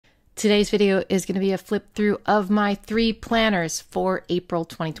Today's video is going to be a flip through of my 3 planners for April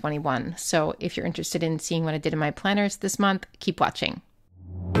 2021. So if you're interested in seeing what I did in my planners this month, keep watching.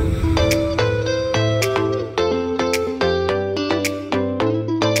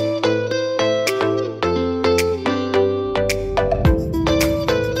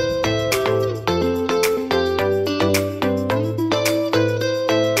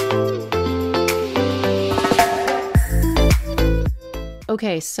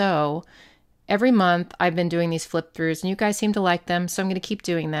 Okay, so every month I've been doing these flip throughs and you guys seem to like them, so I'm going to keep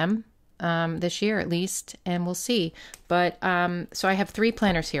doing them this year at least, and we'll see. But so I have 3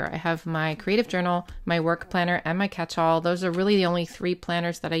 planners here. I have my creative journal, my work planner, and my catch-all. Those are really the only 3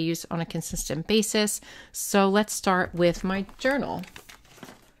 planners that I use on a consistent basis. So let's start with my journal.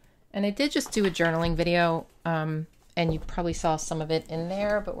 And I did just do a journaling video, and you probably saw some of it in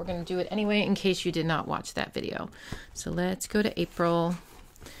there, but we're going to do it anyway in case you did not watch that video. So let's go to April.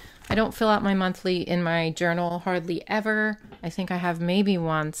 I don't fill out my monthly in my journal hardly ever. I think I have maybe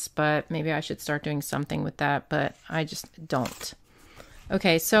once, but maybe I should start doing something with that, but I just don't.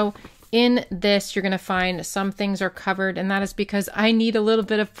 Okay, so in this, you're going to find some things are covered, and that is because I need a little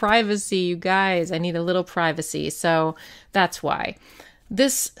bit of privacy, you guys. I need a little privacy, so that's why.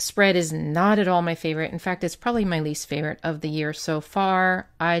 This spread is not at all my favorite. In fact, it's probably my least favorite of the year so far.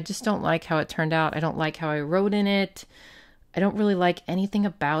 I just don't like how it turned out. I don't like how I wrote in it. I don't really like anything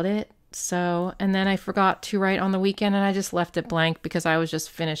about it. So, and then I forgot to write on the weekend and I just left it blank because I was just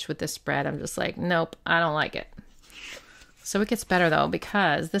finished with this spread. I'm just like, nope, I don't like it. So it gets better though,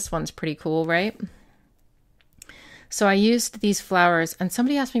 because this one's pretty cool, right? So I used these flowers, and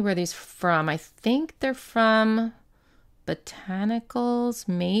somebody asked me where these from. I think they're from Botanicals,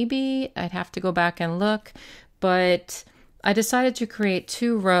 maybe. I'd have to go back and look, but I decided to create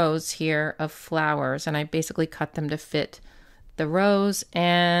 2 rows here of flowers, and I basically cut them to fit the rows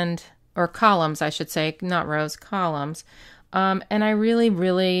or columns, I should say, not rows, columns. And I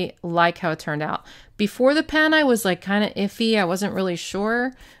really like how it turned out. Before the pen, I was like kind of iffy. I wasn't really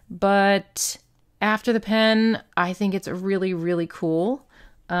sure, but after the pen, I think it's really cool.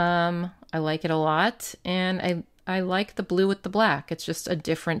 I like it a lot, and I like the blue with the black. It's just a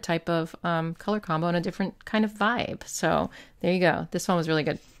different type of color combo and a different kind of vibe. So there you go. This one was really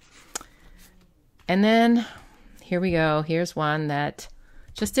good. And then here we go. Here's one that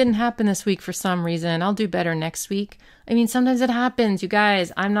just didn't happen this week for some reason. I'll do better next week. I mean, sometimes it happens, you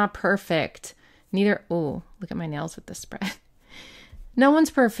guys. I'm not perfect. Neither. Oh, look at my nails with this spread. No one's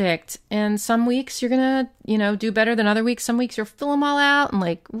perfect. And some weeks you're going to, do better than other weeks. Some weeks you'll fill them all out and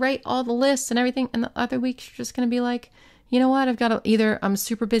like write all the lists and everything. And the other weeks you're just going to be like, you know what? Either I'm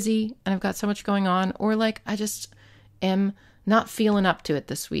super busy and I've got so much going on, or like I just am not feeling up to it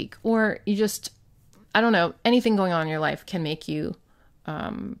this week. Or you just, I don't know, anything going on in your life can make you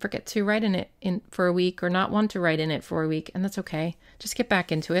forget to write in it for a week, or not want to write in it for a week. And that's okay. Just get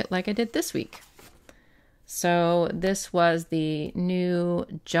back into it like I did this week. So this was the new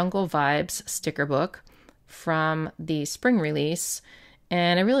Jungle Vibes sticker book from the spring release,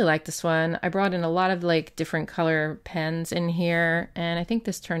 and I really like this one. I brought in a lot of like different color pens in here, and I think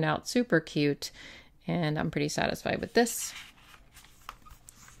this turned out super cute, and I'm pretty satisfied with this.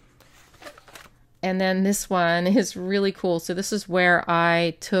 And then this one is really cool. So this is where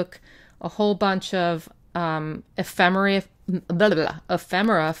I took a whole bunch of ephemera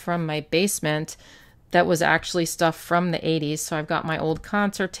from my basement that was actually stuff from the 80s. So I've got my old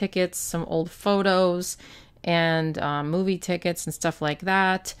concert tickets, some old photos, and movie tickets and stuff like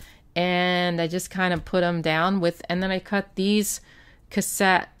that. And I just kind of put them down and then I cut these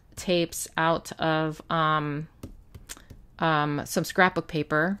cassette tapes out of some scrapbook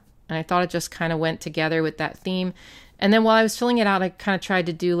paper. And I thought it just kind of went together with that theme. And then while I was filling it out, I kind of tried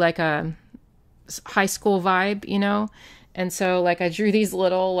to do like a high school vibe, And so like I drew these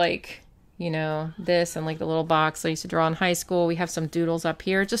little like, this and like the little box I used to draw in high school. We have some doodles up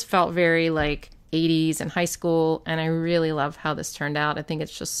here. It just felt very like 80s and high school. And I really love how this turned out. I think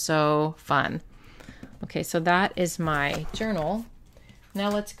it's just so fun. Okay, so that is my journal. Now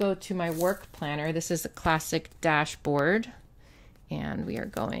let's go to my work planner. This is a classic dashboard. And we are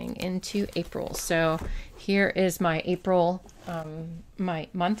going into April. So here is my April, my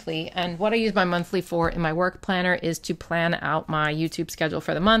monthly. And what I use my monthly for in my work planner is to plan out my YouTube schedule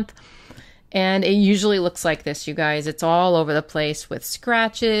for the month. And it usually looks like this, you guys. It's all over the place with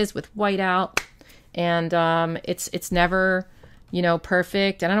scratches, with whiteout. And it's never,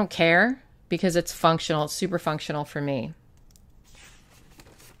 perfect. And I don't care because it's functional. It's super functional for me.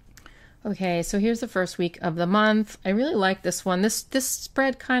 Okay, so here's the first week of the month. I really like this one. This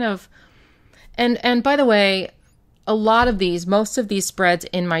spread kind of, and by the way, a lot of these, most of these spreads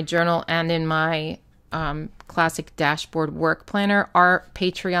in my journal and in my classic dashboard work planner are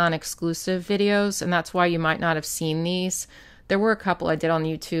Patreon exclusive videos, and that's why you might not have seen these. There were a couple I did on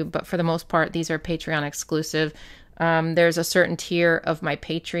YouTube, but for the most part, these are Patreon exclusive. There's a certain tier of my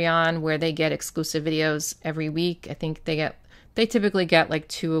Patreon where they get exclusive videos every week. I think they typically get like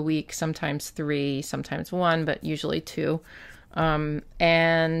 2 a week, sometimes 3, sometimes 1, but usually 2.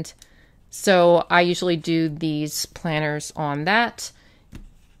 And so I usually do these planners on that.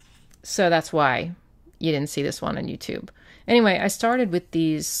 So that's why you didn't see this one on YouTube. Anyway, I started with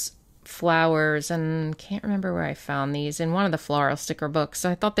these flowers and can't remember where I found these, in one of the floral sticker books.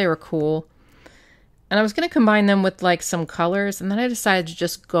 I thought they were cool. And I was going to combine them with like some colors, and then I decided to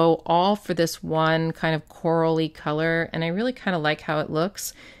just go all for this one kind of corally color, and I really kind of like how it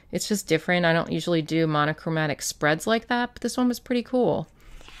looks. It's just different. I don't usually do monochromatic spreads like that, but this one was pretty cool.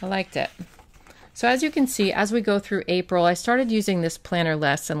 I liked it. So as you can see, as we go through April, I started using this planner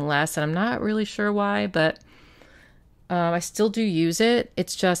less and less, and I'm not really sure why, but I still do use it.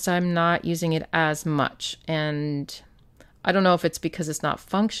 It's just I'm not using it as much, and I don't know if it's because it's not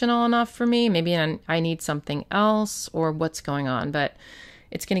functional enough for me. Maybe I need something else or what's going on, but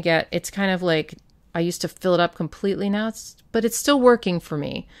it's kind of like I used to fill it up completely now, but it's still working for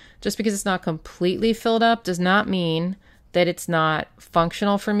me. Just because it's not completely filled up does not mean that it's not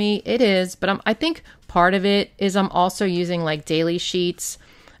functional for me. It is, but I think part of it is I'm also using like daily sheets,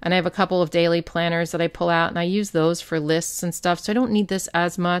 and I have a couple of daily planners that I pull out, and I use those for lists and stuff. So I don't need this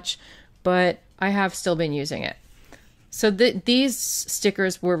as much, but I have still been using it. So these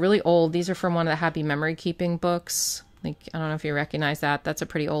stickers were really old. These are from one of the Happy Memory Keeping books. Like, I don't know if you recognize that. That's a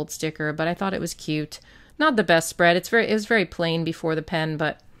pretty old sticker, but I thought it was cute. Not the best spread. It was very plain before the pen,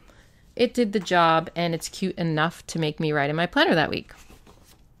 but it did the job, and it's cute enough to make me write in my planner that week.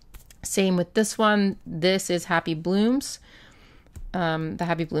 Same with this one. This is Happy Blooms, the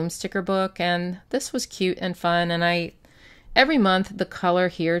Happy Blooms sticker book, and this was cute and fun, and every month the color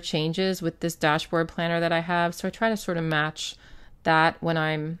here changes with this dashboard planner that I have, so I try to sort of match that when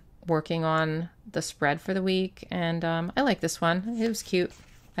I'm working on the spread for the week, and I like this one. It was cute.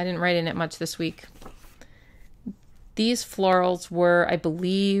 I didn't write in it much this week. These florals were, I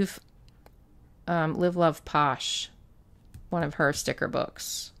believe, Live Love Posh, one of her sticker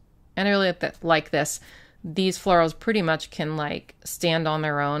books, and I really like this. These florals pretty much can like stand on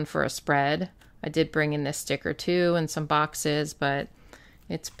their own for a spread. I did bring in this sticker too and some boxes, but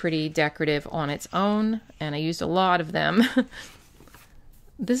it's pretty decorative on its own, and I used a lot of them.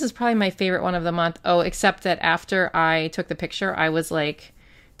 This is probably my favorite one of the month. Oh, except that after I took the picture, I was like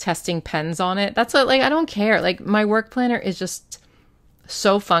testing pens on it. That's what, like, I don't care. Like, my work planner is just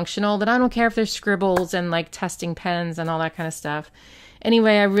so functional that I don't care if there's scribbles and like testing pens and all that kind of stuff.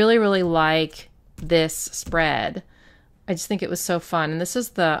 Anyway, I really, really like this spread. I just think it was so fun. And this is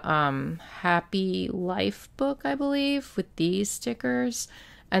the Happy Life book, I believe, with these stickers.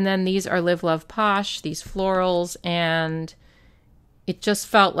 And then these are Live Love Posh, these florals, and it just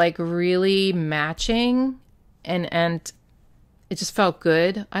felt like really matching, and it just felt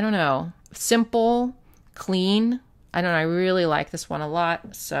good. I don't know. Simple, clean. I don't know. I really like this one a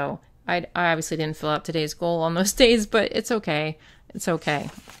lot. So I obviously didn't fill out today's goal on those days, but it's okay. It's okay.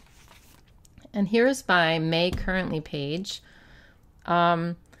 And here's my May Currently page.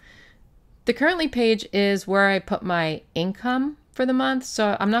 The Currently page is where I put my income for the month.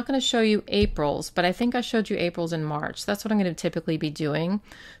 So I'm not going to show you April's, but I think I showed you April's in March. That's what I'm going to typically be doing.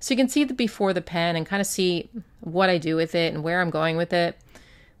 So you can see the before the pen and kind of see what I do with it and where I'm going with it.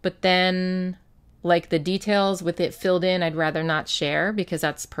 But then, like, the details with it filled in, I'd rather not share because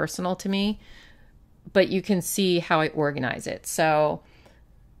that's personal to me. But you can see how I organize it. So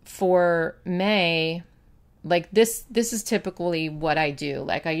for May, like this is typically what I do.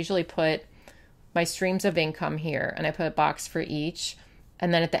 Like, I usually put my streams of income here, and I put a box for each.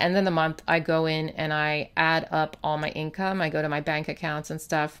 And then at the end of the month, I go in and I add up all my income. I go to my bank accounts and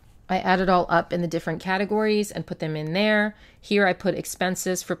stuff. I add it all up in the different categories and put them in there. Here I put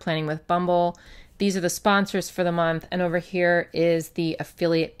expenses for Planning with Bumble. These are the sponsors for the month. And over here is the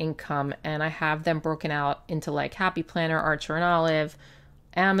affiliate income. And I have them broken out into like Happy Planner, Archer and Olive,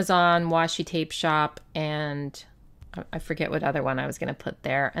 Amazon, Washi Tape Shop, and I forget what other one I was going to put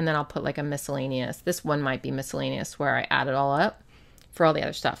there. And then I'll put like a miscellaneous. This one might be miscellaneous where I add it all up for all the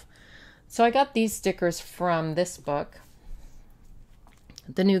other stuff. So I got these stickers from this book,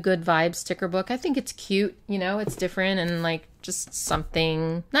 the New Good Vibes sticker book. I think it's cute. You know, it's different and like just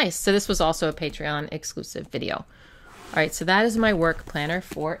something nice. So this was also a Patreon exclusive video. All right. So that is my work planner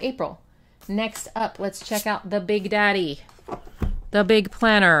for April. Next up, let's check out the Big Daddy, the Big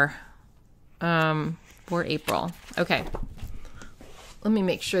Planner. for April. Okay. Let me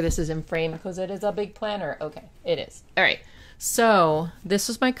make sure this is in frame because it is a big planner. Okay, it is. All right. So this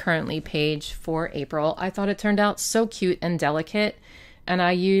was my currently page for April. I thought it turned out so cute and delicate. And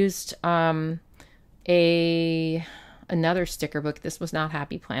I used another sticker book. This was not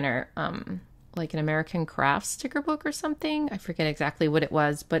Happy Planner, like an American Crafts sticker book or something. I forget exactly what it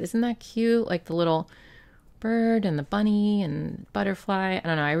was, but isn't that cute? Like the little bird and the bunny and butterfly. I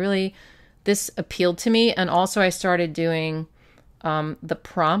don't know. This appealed to me. And also I started doing the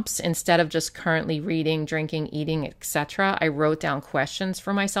prompts instead of just currently reading, drinking, eating, etc. I wrote down questions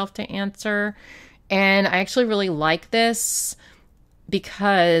for myself to answer. And I actually really like this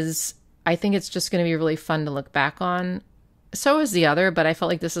because I think it's just going to be really fun to look back on. So is the other, but I felt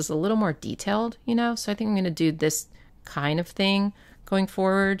like this is a little more detailed, so I think I'm going to do this kind of thing going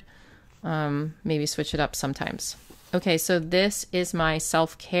forward. Maybe switch it up sometimes. Okay, so this is my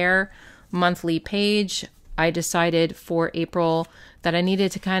self-care monthly page. I decided for April that I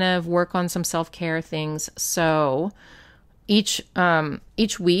needed to kind of work on some self-care things. So each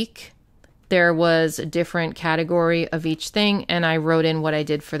week there was a different category of each thing, and I wrote in what I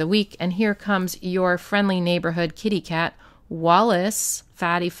did for the week. And here comes your friendly neighborhood kitty cat, Wallace,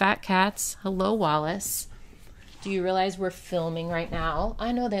 Fatty Fat Cats. Hello, Wallace. Do you realize we're filming right now?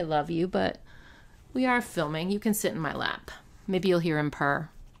 I know they love you, but we are filming. You can sit in my lap. Maybe you'll hear him purr.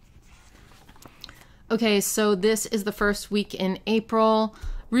 Okay, so this is the first week in April.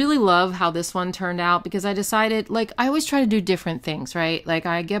 Really love how this one turned out because I decided, I always try to do different things, right? Like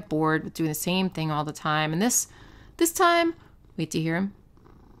I get bored with doing the same thing all the time. And this time, wait to hear him.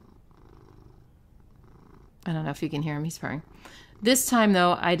 I don't know if you can hear him. He's purring. This time,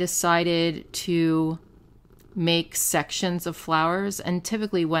 though, I decided to make sections of flowers. And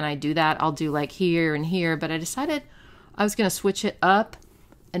typically when I do that, I'll do like here and here. But I decided I was going to switch it up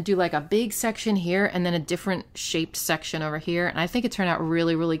and do like a big section here and then a different shaped section over here. And I think it turned out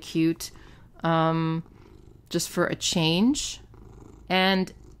really, really cute, just for a change.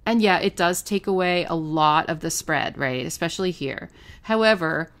 And yeah, it does take away a lot of the spread, right? Especially here.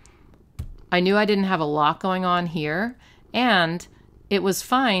 However, I knew I didn't have a lot going on here, and it was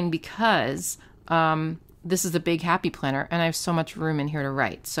fine because this is a big happy planner and I have so much room in here to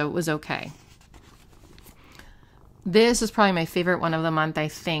write. So it was okay. This is probably my favorite one of the month, I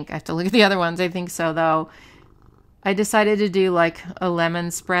think. I have to look at the other ones. I think so, though. I decided to do like a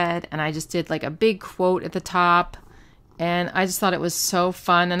lemon spread, and I just did like a big quote at the top. And I just thought it was so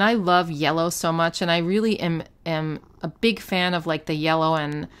fun. And I love yellow so much. And I really am a big fan of like the yellow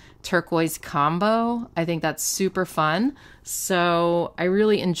and turquoise combo. I think that's super fun. So I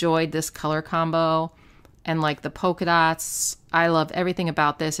really enjoyed this color combo. And like the polka dots, I love everything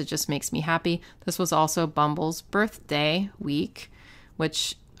about this. It just makes me happy. This was also Bumble's birthday week,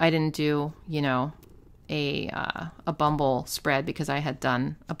 which I didn't do, a Bumble spread because I had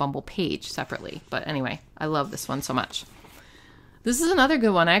done a Bumble page separately. But anyway, I love this one so much. This is another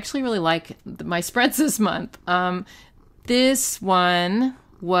good one. I actually really like my spreads this month. This one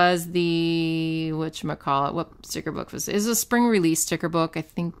was the, whatchamacallit, what sticker book was it? It's a spring release sticker book. I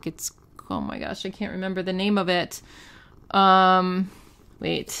think it's, oh my gosh, I can't remember the name of it.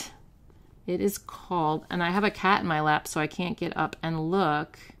 Wait, it is called, and I have a cat in my lap, so I can't get up and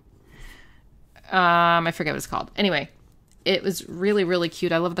look. I forget what it's called. Anyway, it was really, really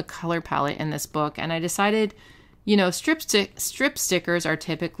cute. I love the color palette in this book, and I decided, strip stickers are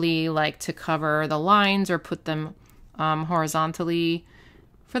typically like to cover the lines or put them horizontally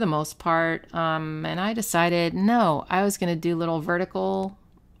for the most part. And I decided, no, I was going to do little vertical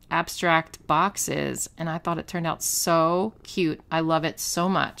abstract boxes, and I thought it turned out so cute. I love it so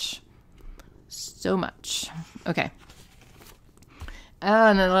much. So much. Okay. Oh,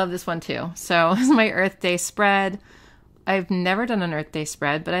 and I love this one too. So this is my Earth Day spread. I've never done an Earth Day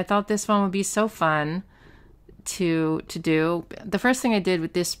spread, but I thought this one would be so fun to do. The first thing I did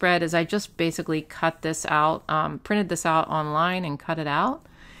with this spread is I just basically cut this out, printed this out online and cut it out.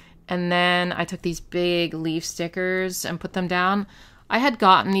 And then I took these big leaf stickers and put them down. I had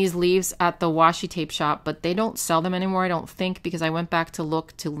gotten these leaves at the washi tape shop, but they don't sell them anymore, I don't think, because I went back to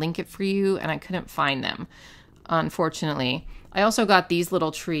look to link it for you, and I couldn't find them, unfortunately. I also got these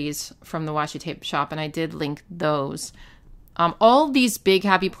little trees from the washi tape shop, and I did link those. All of these big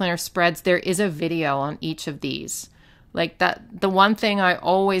Happy Planner spreads, there is a video on each of these. Like that, the one thing I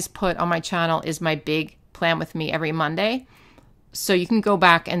always put on my channel is my big plan with me every Monday. So you can go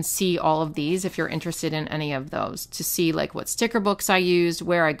back and see all of these if you're interested in any of those, to see like what sticker books I used,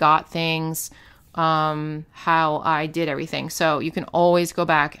 where I got things, how I did everything. So you can always go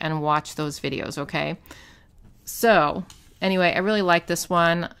back and watch those videos, okay? So anyway, I really like this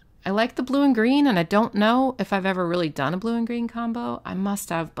one. I like the blue and green, and I don't know if I've ever really done a blue and green combo. I must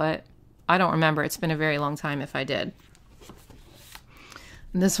have, but I don't remember. It's been a very long time if I did.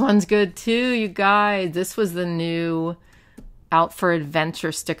 And this one's good too, you guys. This was the new Out for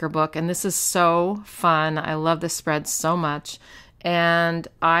Adventure sticker book, and this is so fun. I love this spread so much. And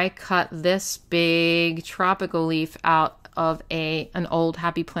I cut this big tropical leaf out of an old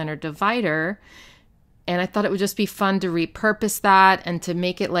Happy Planner divider, and I thought it would just be fun to repurpose that and to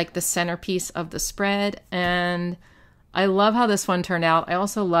make it like the centerpiece of the spread. And I love how this one turned out. I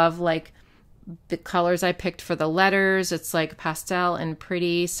also love like the colors I picked for the letters. It's like pastel and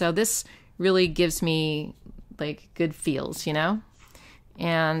pretty. So this really gives me like good feels, you know?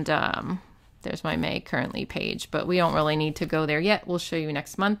 And there's my May currently page, but we don't really need to go there yet. We'll show you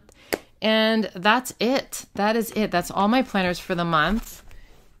next month. And that's it. That is it. That's all my planners for the month.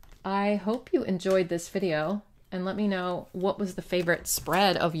 I hope you enjoyed this video, and let me know what was the favorite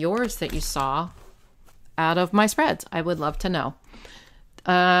spread of yours that you saw out of my spreads. I would love to know.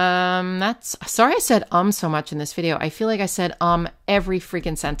 Sorry I said so much in this video. I feel like I said every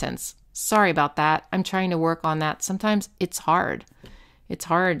freaking sentence. Sorry about that. I'm trying to work on that. Sometimes it's hard. It's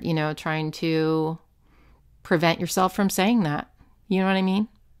hard, you know, trying to prevent yourself from saying that. You know what I mean?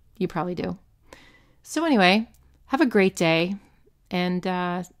 You probably do. So anyway, have a great day, and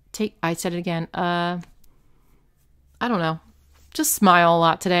I said it again. I don't know. Just smile a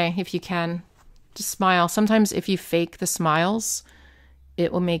lot today if you can. Just smile. Sometimes if you fake the smiles,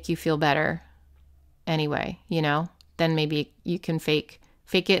 it will make you feel better anyway, you know? Then maybe you can fake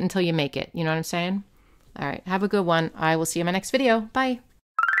it until you make it. You know what I'm saying? All right. Have a good one. I will see you in my next video. Bye.